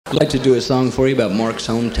I'd like to do a song for you about Mark's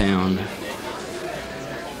hometown.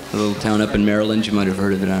 A little town up in Maryland. You might have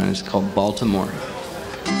heard of it. It's called Baltimore.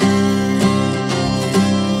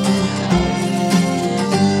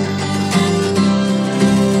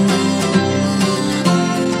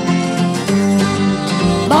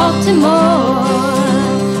 Baltimore,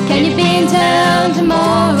 can you be in town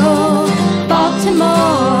tomorrow? Baltimore,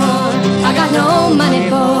 I got no money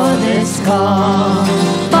for this call.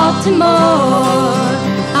 Baltimore,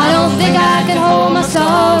 I don't think I can hold my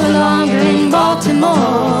sorrow longer in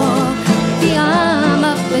Baltimore. See, I'm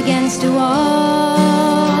up against a wall.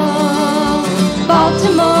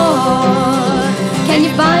 Baltimore, can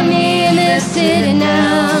you find me in this city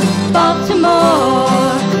now? Baltimore,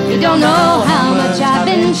 you don't know how much I've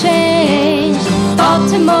been changed.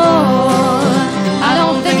 Baltimore, I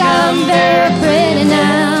don't think I'm very pretty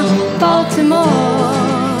now. Baltimore,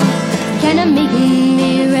 can a meeting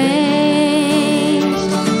be arranged?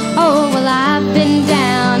 Oh, well, I've been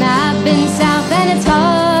down, I've been south, and it's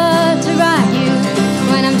hard to write you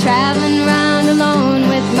when I'm traveling around alone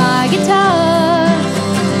with my guitar.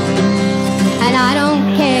 And I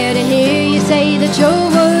don't care to hear you say that you're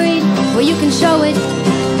worried. Well, you can show it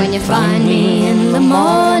when you find me in the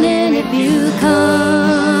morning if you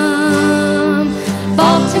come.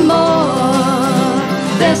 Baltimore,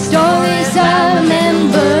 there's stories I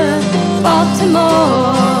remember.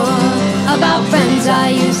 Baltimore, about friends I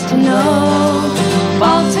used to know.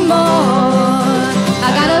 Baltimore,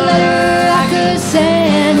 I got a letter I could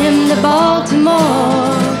send him to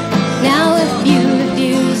Baltimore. Now if you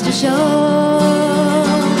refuse to show,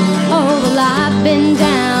 oh, well, I've been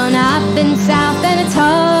down, I've been south, and it's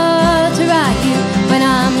hard to write you when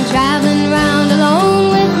I'm traveling around alone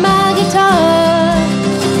with my guitar.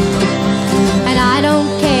 And I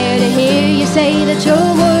don't care to hear you say that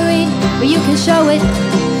you're worried, but you can show it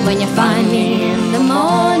when you find me in the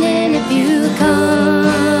morning if you come.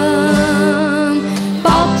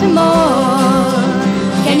 Baltimore,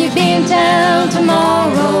 can you be in town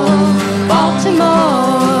tomorrow?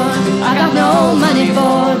 Baltimore, I got no money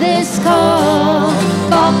for this call.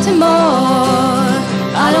 Baltimore,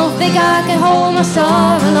 I don't think I can hold my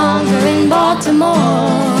sorrow longer in Baltimore.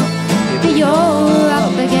 You're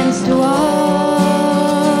up against a wall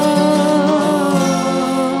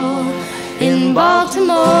in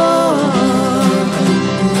Baltimore.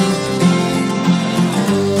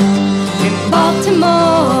 In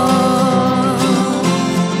Baltimore.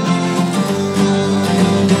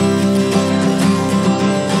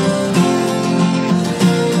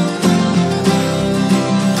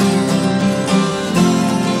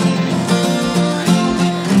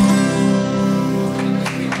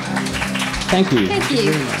 Thank you. Thank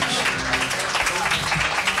you.